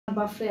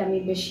বাফরে আমি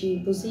বেশি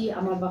বুঝি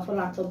আমার বাফর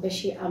আত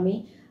বেশি আমি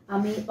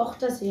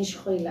একটা জিনিস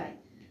কইলাই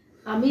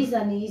আমি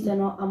জানি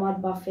যেন আমার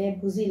বাফে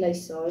বুঝি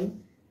লাইছন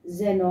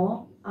যেন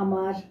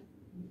আমার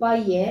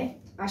বাইয়ে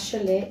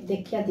আসলে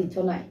দেখিয়া দিত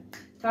নাই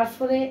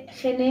তারপরে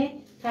এখানে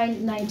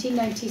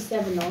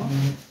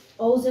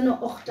 1997 ও যেন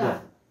একটা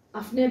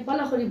আপনি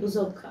ভালো করে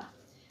বুঝকা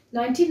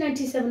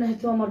 1997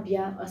 হয়তো আমার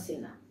বিয়া আছে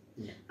না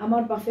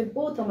আমার বাফে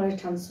বহুত আমার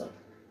ঠানসর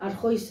আর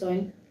কইছন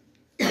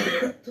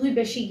তুই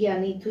বেশি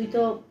জ্ঞানী তুই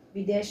তো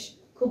বিদেশ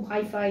খুব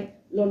হাইফাই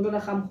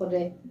লন্ডনে কাম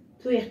করে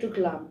তুই একটু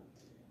ক্লাম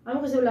আমি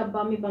কইছি আব্বা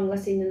আমি বাংলা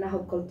চিনি না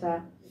সকলটা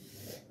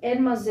এর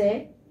মাঝে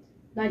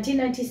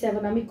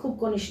 1997 আমি খুব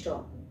ঘনিষ্ঠ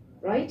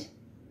রাইট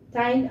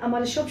তাই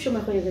আমার সব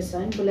সময় হয়ে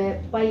গেছেন বলে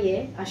বাইয়ে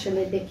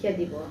আসলে দেখিয়ে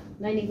দিব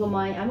নাইনি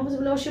গোমাই আমি কইছি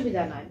বলে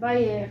অসুবিধা নাই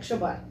বাইয়ে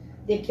 100 বার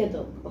দেখিয়ে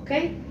দাও ওকে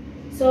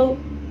সো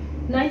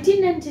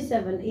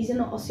 1997 এই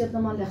যেন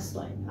অসিয়তনামা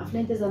লেখছেন আপনি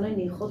তো জানেন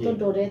নি কত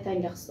ডরে তাই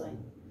লেখছেন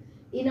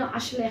ইনো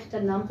আসলে একটা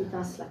নাম দিতে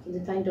আসলা কিন্তু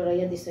তাই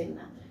ডরাইয়া দিছেন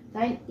না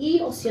তাই ই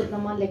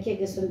অসিয়তনামা লেখে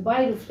গেছেন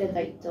বাইর উপরে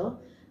দায়িত্ব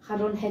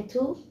কারণ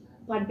হেতু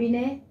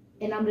পারবিনে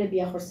এনামরে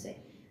বিয়া করছে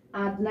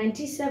আর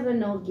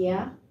 97 গিয়া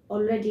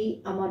অলরেডি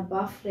আমার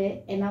বাফরে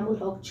এনামুল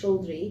হক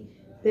চৌধুরী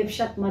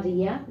ব্যবসাত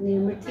মারিয়া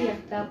নির্মিত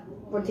একটা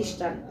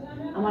প্রতিষ্ঠান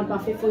আমার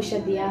বাফে পয়সা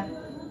দিয়া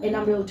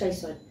এনামরে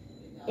উঠাইছেন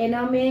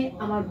এনামে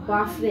আমার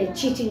বাফরে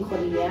চিটিং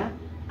করিয়া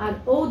আর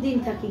ও দিন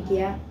থাকি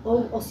গিয়া ও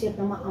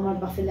অসিয়তনামা আমার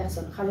বাফে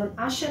লেখছেন কারণ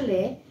আসলে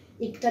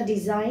একটা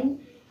ডিজাইন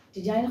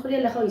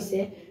করিয়া লেখা হয়েছে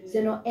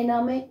যেন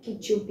এনামে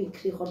কিছু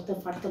বিক্রি করতে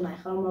পারতো না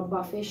কারণ আমার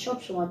বাফে সব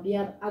সময়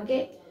বিয়ার আগে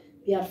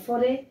বিয়ার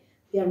পরে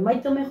বিয়ার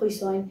মাধ্যমে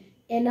হয়েছেন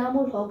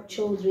এনামুল হক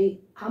চৌধুরী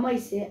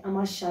হামাইছে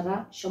আমার সারা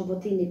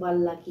সম্পত্তি নিবার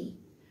লাগি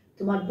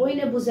তোমার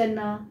বইনে বুঝেন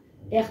না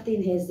একদিন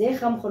হে যে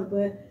কাম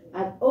করবে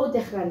আর ও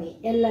দেখরানি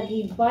এর লাগি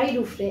বাইর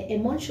উফরে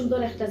এমন সুন্দর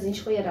একটা জিনিস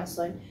হইয়া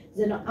রাখছেন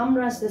যেন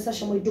আমরা দেশের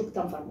সময়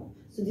ঢুকতাম পারবো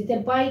যদি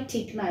বাই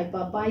ঠিক নাই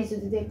বা বাই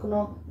যদি কোনো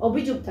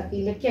অভিযোগ থাকে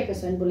লেখিয়া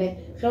গেছেন বলে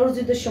কারোর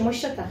যদি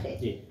সমস্যা থাকে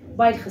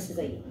বাইর কাছে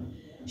যাই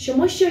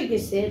সমস্যা হয়ে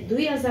গেছে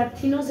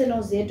 2003 যেন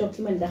যে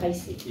ডকুমেন্ট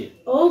দেখাইছি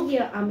ও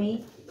গিয়া আমি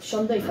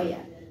সন্দেহ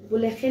পাইয়া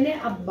বলে এখানে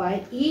আব্বাই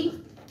ই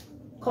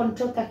কণ্ঠ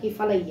থাকি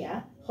ফালাইয়া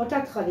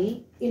হঠাৎ করে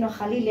ইনো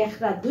খালি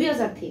লেখরা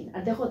 2003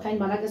 আর দেখো তাই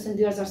মারা গেছেন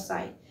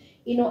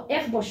 2004 ইনো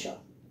 1 বছর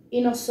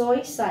ইনো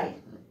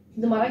 6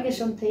 কিন্তু মারা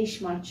গেছেন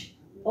 23 মার্চ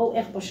ও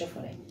 1 বছর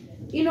পরে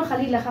ইনো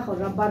খালি লেখা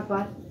করা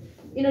বারবার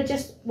ইনো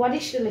জাস্ট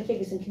ওয়ারিশ লেখে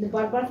গেছেন কিন্তু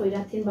বারবার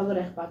কইরা 3 ভাগের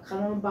 1 ভাগ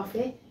কারণ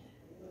বাফে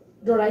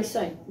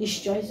ডরাইছেন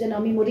নিশ্চয় যেন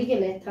আমি মরি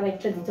গেলে তারা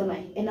একটা দিত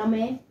নাই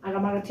এনামে আর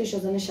আমার আত্মীয়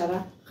স্বজনের সারা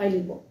খাই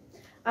লইব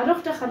আর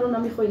একটা কারণ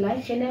আমি কইলাই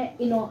এখানে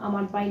ইনো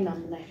আমার বাই নাম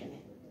না এখানে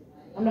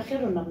আমরা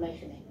খেরোর নাম না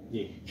এখানে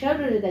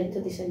খেরোরের দায়িত্ব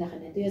দিছেন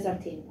এখানে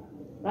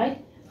 2003 রাইট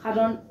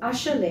কারণ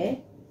আসলে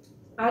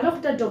আর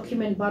একটা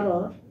ডকুমেন্ট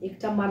বারোর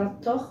একটা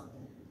মারাত্মক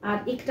আর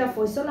একটা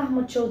ফয়সল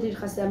আহমদ চৌধুরীর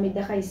কাছে আমি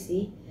দেখাইছি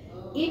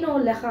ইনো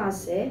লেখা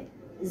আছে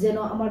যেন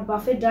আমার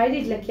বাফে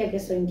ডায়েরি লেখিয়া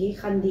গেছেন গি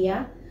খান্দিয়া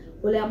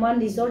বলে আমার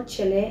নিজের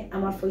ছেলে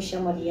আমার পয়সা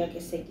মারিয়া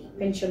গেছে কি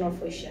পেনশনের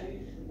পয়সা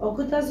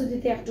অগুতা যদি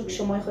একটুক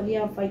সময়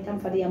করিয়া পাইতাম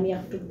পারি আমি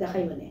একটুক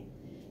দেখাই মানে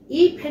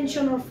এই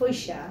পেনশনের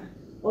পয়সা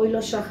ওইল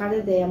সরকারে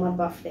দেয় আমার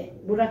বাফে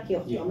বুড়া কি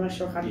আমরা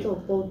সরকার তো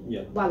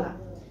বালা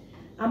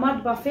আমার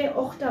বাফে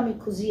অখটা আমি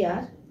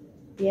খুঁজিয়ার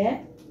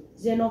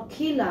যেন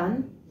খিলান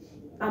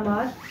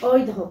আমার ওই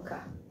ধক্কা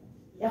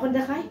এখন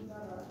দেখাই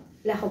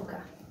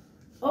লেখকা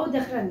ও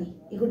দেখরানি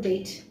এগো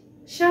ডেট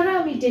সারা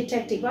আমি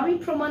ডিটেকটিভ আমি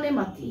প্রমাণে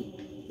মাতি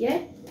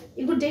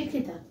এগো ডেট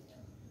কিতা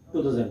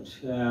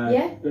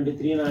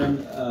 2023 and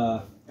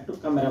একটু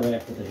ক্যামেরা ভাই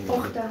একটু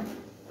ওটা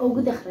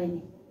ওগো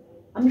দেখরানি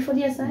আমি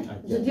ফরিয়া চাই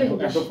যদিও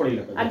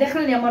আর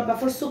দেখরানি আমার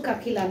বাফর সুকা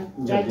খিলান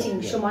রাইটিং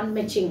সমান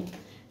ম্যাচিং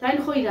তাই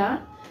কইরা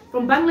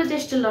from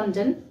Bangladesh to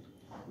London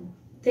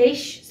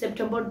 23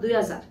 September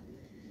 2000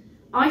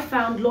 I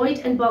found Lloyd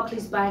and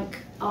Barclays Bank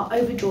are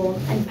overdrawn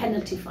and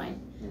penalty fine.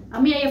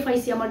 আমি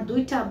আইএফআইসি আমার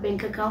দুইটা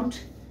ব্যাংক অ্যাকাউন্ট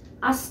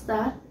আস্তা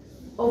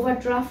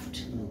ওভারড্রাফট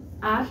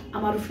আর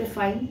আমার উপরে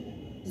ফাইন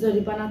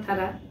জরিমানা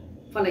তারা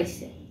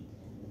ফলাইছে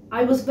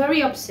I was very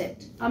upset.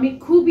 আমি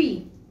খুবই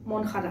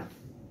মন খারাপ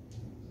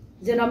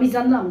যেন আমি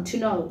জানলাম to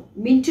know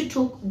Mintu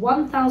took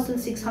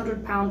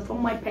 £1,600 from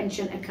my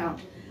pension account.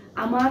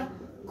 আমার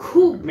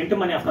খুব মিন্টু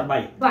মানে আপনার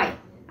ভাই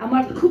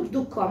আমার খুব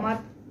দুঃখ আমার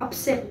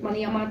আপসেট মানে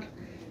আমার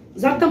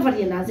জানতাম পারি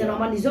না যেন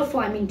আমার নিজের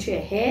ফার্মিং ট্রে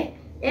হে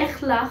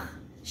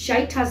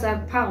 1,60,000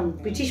 পাউন্ড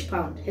ব্রিটিশ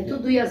পাউন্ড হেতু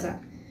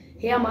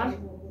 2,000 হে আমার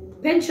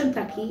পেনশন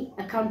থাকি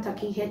অ্যাকাউন্ট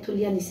থাকি হে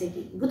তুলিয়া নিছে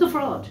কি গুড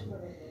ফ্রড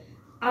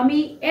আমি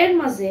এর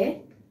মাঝে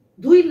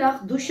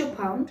 2,200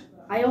 pound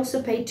I also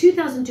paid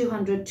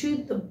 2,200 to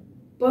the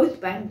both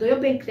bank দুই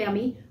ব্যাংকে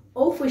আমি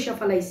ও পয়সা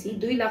ফলাইছি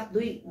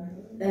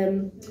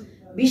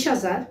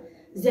 2,20,000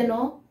 যেন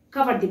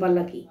কাভার দিবার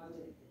লাগি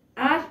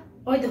আর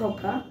ওই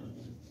ধোকা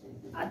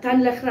তাই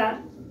লেখরা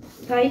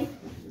তাই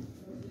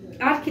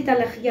আর কিতা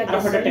লেখিয়া আর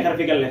ফটো টেকার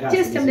ফিগার লেখা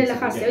জাস্ট এমনি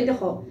লেখা আছে ওই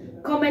দেখো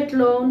কমেট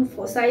লোন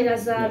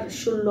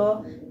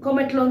 4016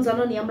 কমেট লোন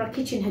জানোনি আমরা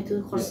কিচেন হেতু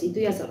খরচি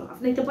 2000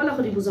 আপনি তো বলা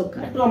করি বুঝক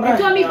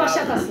তো আমি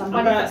বাসাত আসলাম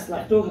বাড়ি আসলাম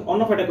একটু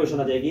অন্য কয়টা কোশ্চেন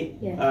আছে কি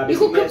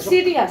ইকো খুব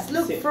সিরিয়াস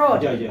লুক ফ্রড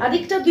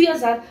আরেকটা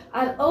 2000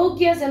 আর ও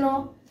গিয়া যেন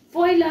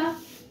পয়লা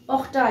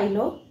অক্টা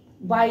আইলো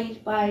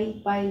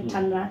বাই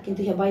ঠান্ডা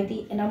কিন্তু হে বাইতি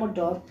এনামর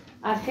ডর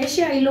আর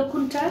হেসে আইলো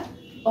কোনটা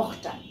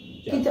অক্টা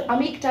কিন্তু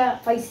আমি একটা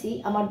পাইছি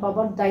আমার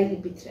বাবার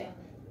ডায়েরির ভিতরে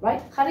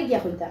রাইট খারে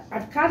গিয়া হইতা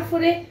আর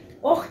তারপরে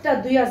অক্টা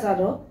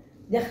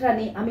 2000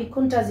 দেখরানি আমি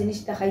কোনটা জিনিস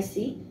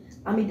দেখাইছি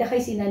আমি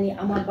দেখাইছি নানি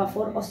আমার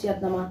বাফর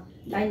ওসিয়াতনামা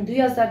লাইন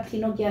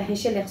 2003 গিয়া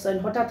হেসে লেখছেন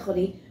হঠাৎ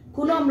করে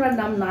কোনো আমরা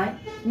নাম নাই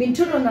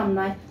মিন্টুরও নাম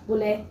নাই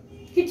বলে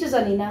কিছু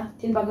জানি না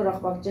 3 ভাগে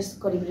রাখবাক জাস্ট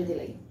করিবরে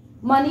দিলাই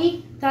মানি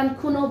তান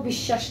কোনো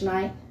বিশ্বাস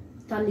নাই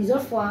তার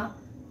নিজের ফোয়া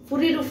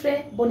ফুরির উপরে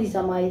বনি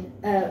জামাইর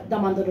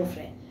দামান্দর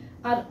উপরে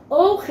আর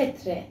ও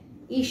ক্ষেত্রে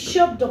এই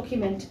সব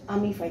ডকুমেন্ট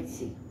আমি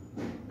পাইছি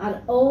আর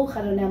ও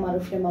কারণে আমার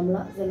উপরে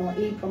মামলা যেন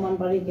এই প্রমাণ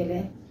বাড়ি গেলে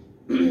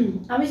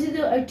আমি যদি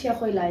ওইটা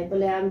কইলাই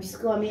বলে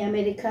আমি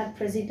আমেরিকার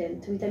প্রেসিডেন্ট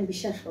তুমি তো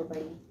বিশ্বাস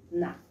করবাই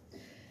না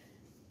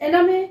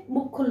এনামে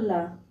মুখ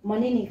খুললা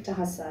মানিনি একটা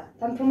হাসা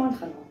তার প্রমাণ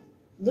খানো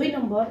 2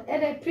 নম্বর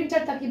এর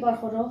প্রিন্টার তাকি বার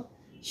করো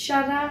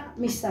সারা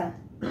মিসা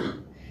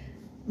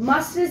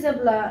মাসরে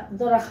জবলা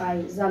দরা খাই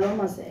জালো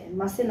মাঝে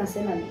মাসে নাচে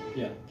নানি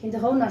কিন্তু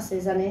হও নাচে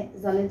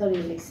জানে দরি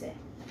লিখছে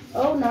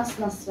ও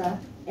নাচরা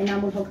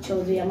এনামুল হক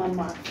চৌধুরী আমার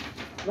মা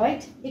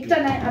রাইট একটা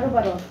নাই আরো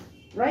বারো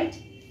রাইট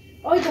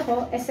ওই দেখো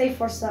এসআই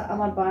ফরসা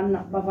আমার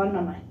বাবার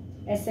নামায়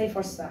এসআই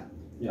ফরসা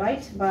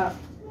রাইট বা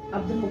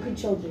আব্দুল মুকিদ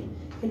চৌধুরী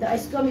কিন্তু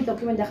আজকে আমি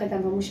ডকুমেন্ট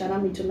দেখাইতাম মুশারা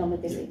মিটুর নামে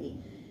গেছে কি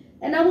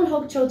এনামুল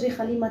হক চৌধুরী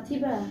খালি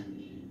মাতিবা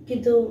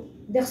কিন্তু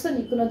দেখছো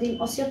নি কোনোদিন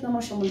অসিয়ত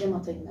নামার সম্বন্ধে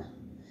মাতই না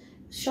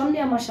সামনে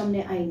আমার সামনে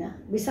আই না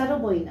বিচারও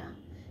বই না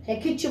হে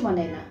কিচ্ছু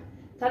মানে না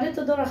তাদের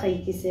তো ধরা খাই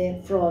গেছে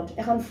ফ্রড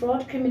এখন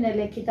ফ্রড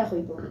ক্রিমিনালে কিতা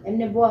হইব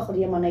এমনি বোয়া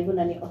করিয়া মানাইব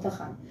নানি অত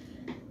খান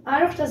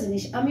আর একটা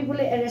জিনিস আমি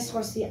বলে অ্যারেস্ট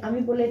করছি আমি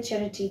বলে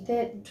চ্যারিটিতে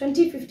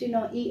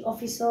 2015 ই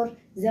অফিসর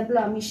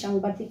যেবলা আমি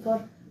সাংবাদিকর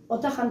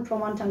অত খান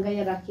প্রমাণ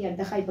টাঙ্গাইয়া রাখি আর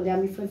দেখাই বলে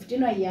আমি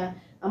 15 আইয়া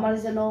আমার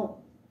যেন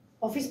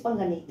অফিস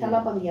পাঙ্গানি তালা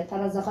পাঙ্গিয়া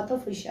তারা জাকাতও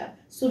পয়সা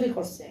চুরি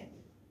করছে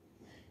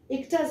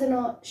একটা যেন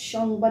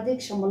সাংবাদিক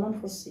সম্মেলন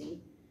করছি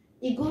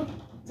ইগুর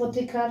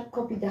পত্রিকার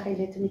কপি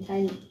দেখাইলে তুমি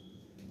তাই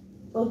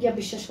ও গিয়া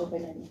বিশ্বাস করবে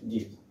না জি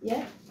ইয়া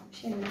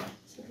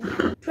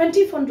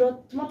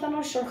 2015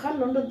 তোমার সরকার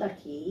লন্ডন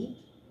থাকি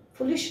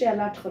পুলিশ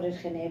অ্যালার্ট করে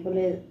এখানে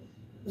বলে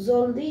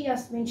জলদি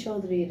ইয়াসমিন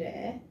চৌধুরীরে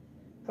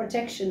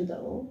প্রটেকশন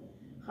দাও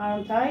কারণ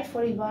তাই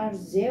পরিবার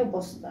যে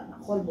অবস্থা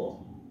করব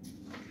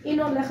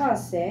ইনো লেখা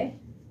আছে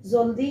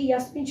জলদি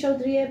ইয়াসমিন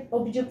চৌধুরী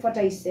অভিযোগ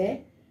পাঠাইছে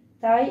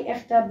তাই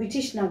একটা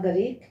ব্রিটিশ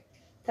নাগরিক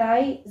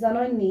তাই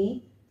জানেননি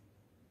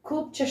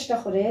খুব চেষ্টা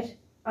করে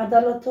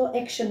আদালত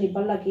অ্যাকশন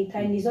নিবার লাগি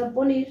তাই নিজের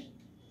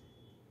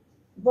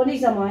বনি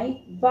জামাই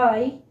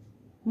বাই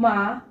মা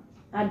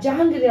আর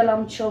জাহাঙ্গীর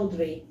আলম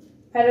চৌধুরী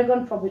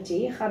প্যারাগন প্রপার্টি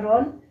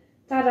কারণ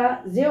তারা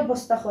যে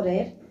অবস্থা করে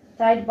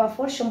তাই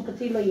বাফর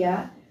সম্পত্তি লইয়া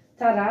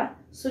তারা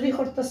চুরি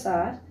করতে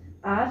চার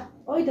আর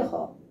ওই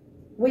দেখো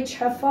which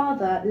her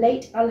father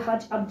late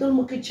Alhaj Abdul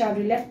Muqid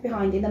Chowdhury left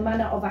behind in the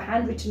manner of a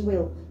handwritten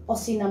will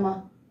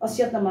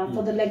osiyatnama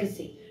for the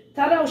legacy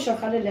তারা ও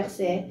সরকারে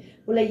লেখছে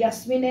বলে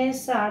ইয়াসমিনে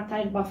স্যার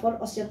তাই বাফর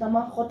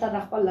osiyatnama কথা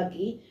রাখবার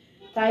লাগি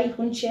তাই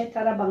শুনছে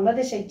তারা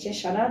বাংলাদেশ আইছে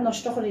সারা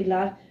নষ্ট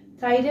করিলার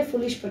তাইরে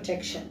পুলিশ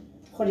প্রোটেকশন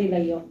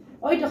করিলাইও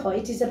ওই দেখো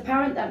it is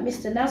apparent that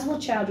Mr. Nazmul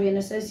Chowdhury and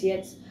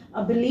associates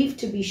are believed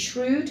to be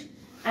shrewd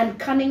and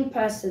cunning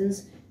persons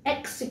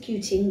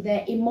executing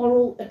their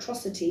immoral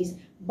atrocities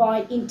by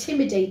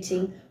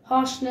intimidating,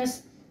 harshness,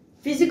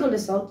 physical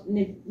assault,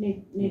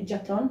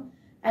 nirjatan,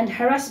 and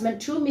harassment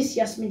to Miss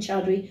Yasmin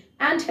Chowdhury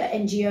and her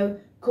NGO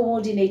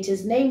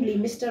coordinators, namely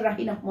Mr.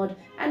 Rahin Ahmad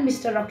and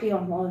Mr. Raki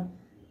Ahmad,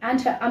 and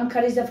her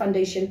Amkariza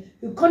Foundation,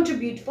 who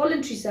contribute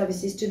voluntary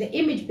services to the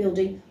image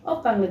building of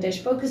Bangladesh,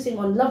 focusing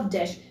on Love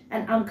Desh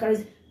and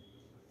Amkariza.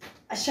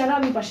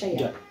 Sharami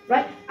Bashaya,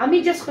 right? Ami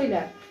just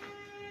khoila.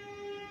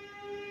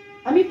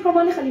 আমি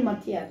প্রমাণে খালি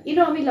মাতিয়ার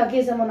ইনো আমি লাগে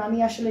যেমন আমি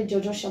আসলে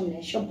জজের সামনে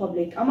সব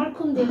পাবলিক আমার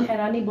কোন দিন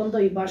হেরানি বন্ধ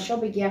হইবার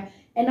সবে গিয়া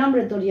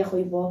এনামরে দরিয়া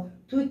হইব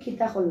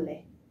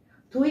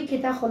তুই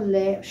কিতা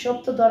করলে সব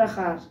তো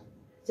দরকার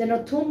যেন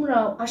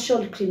তোমরাও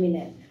আসল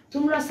ক্রিমিনাল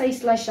তোমরা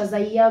সাইসলা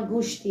সাজাইয়া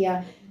ঘুষ দিয়া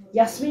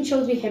ইয়াসমিন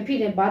চৌধুরী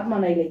হ্যাপিরে বাদ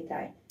মানাই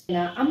লইতাই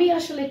না আমি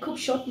আসলে খুব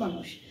সৎ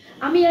মানুষ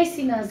আমি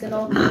আইছি না যেন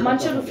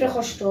মানুষের উপরে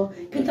কষ্ট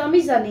কিন্তু আমি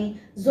জানি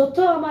যত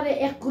আমার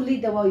এক গুলি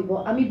দেওয়া হইব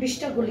আমি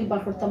 20টা গুলি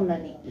বার করতাম না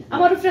নি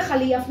আমার উপরে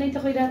খালি আপনি তো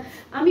কইরা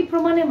আমি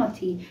প্রমাণে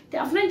মাথি তে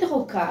আপনি তো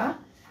কা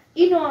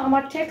ইনো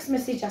আমার টেক্সট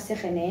মেসেজ আছে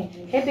এখানে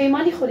হে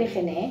বেমানি করে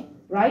এখানে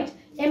রাইট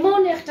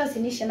এমন একটা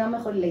জিনিস নামে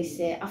করে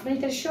লইছে আপনি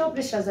তো সব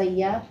রে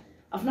সাজাইয়া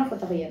আপনার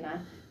কথা হইয়া না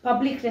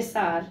পাবলিক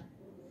রেসার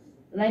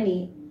নাইনি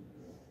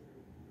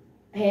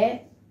হে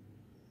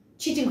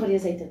চিটিং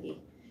করিয়া যাইতো কি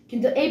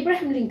কিন্তু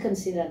ইব্রাহিম লিংকন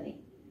সিরানি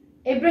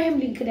ইব্রাহিম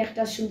লিংকন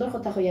একটা সুন্দর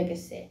কথা হইয়া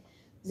গেছে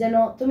যেন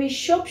তুমি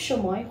সব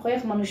সময়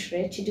কয়েক মানুষরে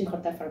চিটিং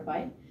করতে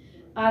পারবাই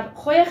আর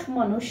কয়েক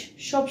মানুষ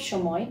সব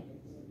সময়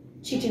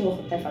চিটিংও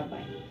করতে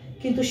পারবাই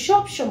কিন্তু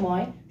সব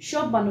সময়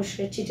সব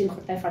মানুষের চিটিং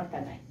করতে পারতা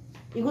নাই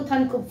এগুলো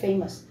থান খুব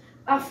ফেমাস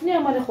আপনি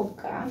আমার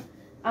হোকা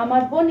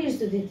আমার বোন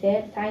দিতে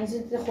টাইম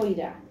দিতে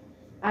কইরা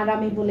আর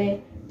আমি বলে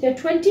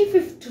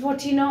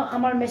 2014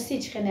 আমার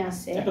মেসেজ কেনে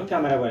আছে একটু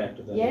ক্যামেরা বাইরে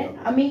একটু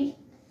আমি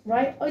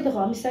রাইট ওই দেখো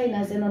আমি চাই না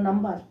যেন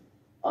নাম্বার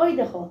ওই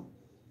দেখো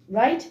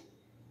রাইট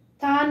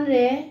তান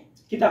রে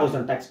কিতা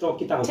কইছেন টেক্সট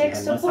কিতা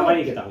কইছেন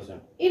সামারি কিতা কইছেন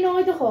ইনো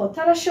ওই দেখো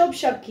তারা সব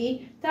সাক্ষী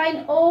তাইন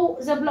ও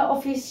জাবলা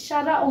অফিস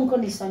সারা অঙ্ক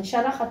নিছেন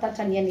সারা খাতা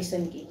টানিয়ে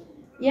নিছেন কি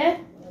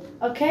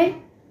ওকে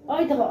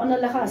ওই দেখো অন্য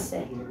লেখা আছে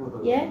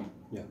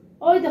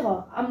ওই দেখো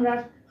আমরা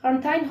কারণ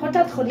তাইন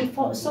হঠাৎ করে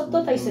সত্য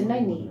তাইছেন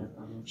নাই নি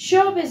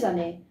সবে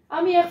জানে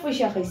আমি এক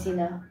পয়সা খাইছি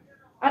না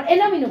আর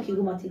এনামি নকি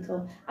ঘুমাতি তো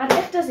আর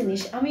একটা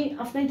জিনিস আমি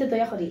আপনাইতে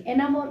দয়া করি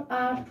এনামর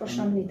আর প্রশ্ন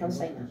আমি নিতাম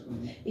চাই না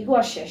ইগু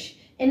আর শেষ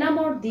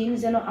এনামর দিন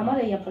যেন আমার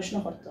ইয়া প্রশ্ন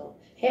করতো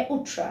হে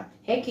উঠরা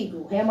হে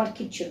কিগু হে আমার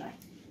কিচ্ছু নাই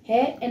হে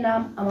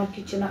এনাম আমার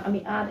কিচ্ছু না আমি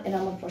আর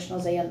এনামর প্রশ্ন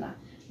যাইয়া না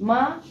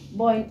মা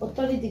বোন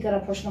উত্তরাধিকার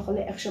প্রশ্ন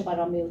করলে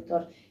 112 আমি উত্তর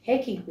হে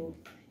কিগু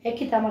হে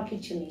কিতা আমার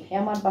কিচ্ছু নেই হে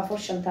আমার বাপর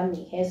সন্তান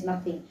নেই হে is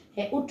nothing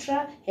hey উঠরা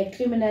hey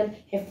criminal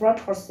hey fraud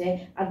করছে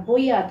আর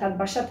বইয়া তার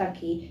বাসা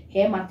থাকি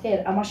হে মাথের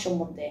আমার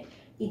সম্বন্ধে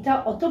ইটা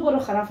অত বড়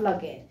খারাপ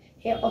লাগে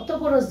হে অত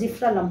বড়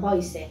জিফরা লম্বা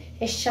হইছে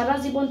হে সারা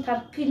জীবন তার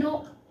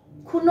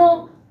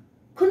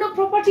কোনো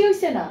প্রপার্টি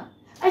হইছে না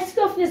আজকে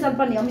আপনি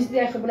জানবানি আমি যদি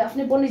এখন বলে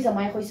আপনি বনি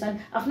জামাই কইছেন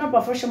আপনার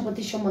বাপর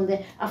সম্পত্তির সম্বন্ধে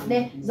আপনি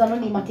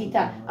জাননি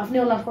মাতিতা আপনি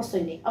ওলার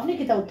খসইনি আপনি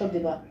কিতা উত্তর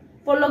দিবা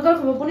পরলগর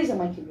খবর বনি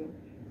জামাই কিব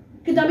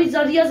কিন্তু আমি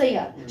জরিয়া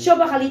যাইয়া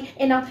সবা খালি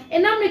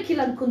এনাম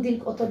রেখিলাম কোন দিন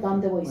কত দাম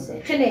দেব হইছে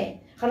খেনে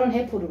কারণ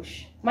হে পুরুষ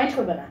মাইন্ড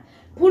করবে না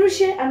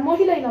পুরুষে আর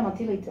মহিলা ইনা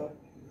মাতি লইতো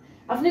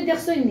আপনি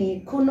দেখছেননি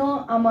কোনো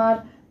আমার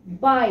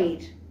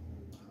বাইর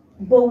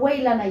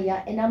বউইলা নাইয়া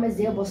এনামে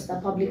যে অবস্থা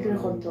পাবলিকের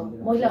করতো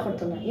মহিলা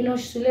করতো না ইনো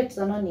সিলেট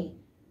জানানি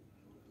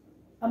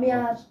আমি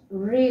আর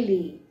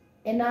রিয়েলি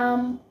এনাম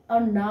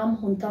আর নাম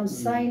শুনতাম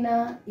চাই না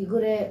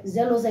ইগুরে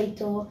জেলো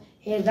যাইতো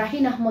হে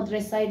রাহিন আহমদ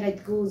রে চাই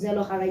রাইতগু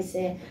জেলো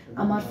হারাইছে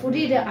আমার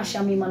ফুরিরে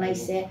আসামি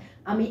মানাইছে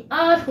আমি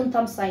আর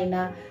শুনতাম চাই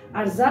না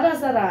আর যারা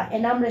যারা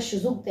এনাম রে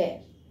সুযোগ দেয়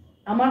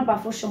আমার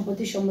বাপর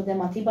সম্পত্তি সম্বন্ধে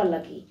মাতিবার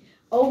লাগি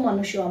ও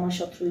মানুষও আমার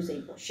শত্রু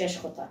যাইব শেষ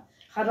কথা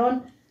কারণ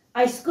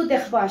আইসকু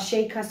দেখবা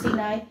শেখ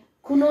হাসিনায়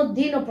কোনো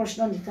দিনও প্রশ্ন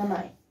দিত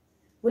নাই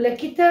বলে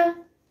কিতা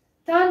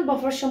তান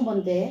বাপর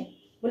সম্বন্ধে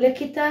বলে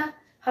কিতা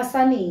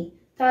হাসানি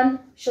তান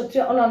শত্রু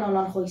অলান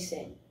অলান হয়েছে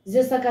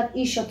যে জায়গাত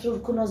ই শত্রুর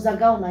কোনো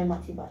জায়গাও নাই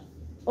মাতিবার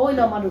ওইল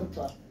আমার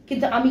উত্তর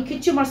কিন্তু আমি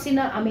কিচ্ছু মারছি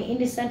না আমি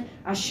ইনসেন্ট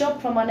আর সব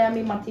প্রমাণে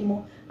আমি মাতিমু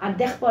আর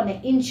দেখবো না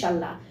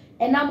ইনশাল্লাহ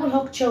এনামুল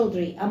হক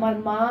চৌধুরী আমার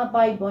মা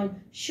ভাই বোন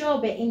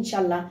সবে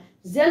ইনশাল্লাহ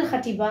জেল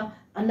খাটিবা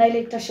আর নাইলে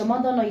একটা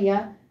সমাধান হইয়া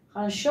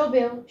কারণ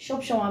সব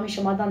সময় আমি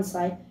সমাধান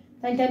চাই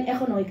তাই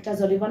এখনো একটা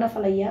জরিমানা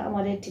ফেলাইয়া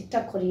আমার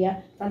ঠিকঠাক করিয়া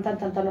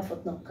টান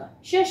ফতনক্কা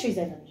শেষ হয়ে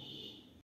যায় না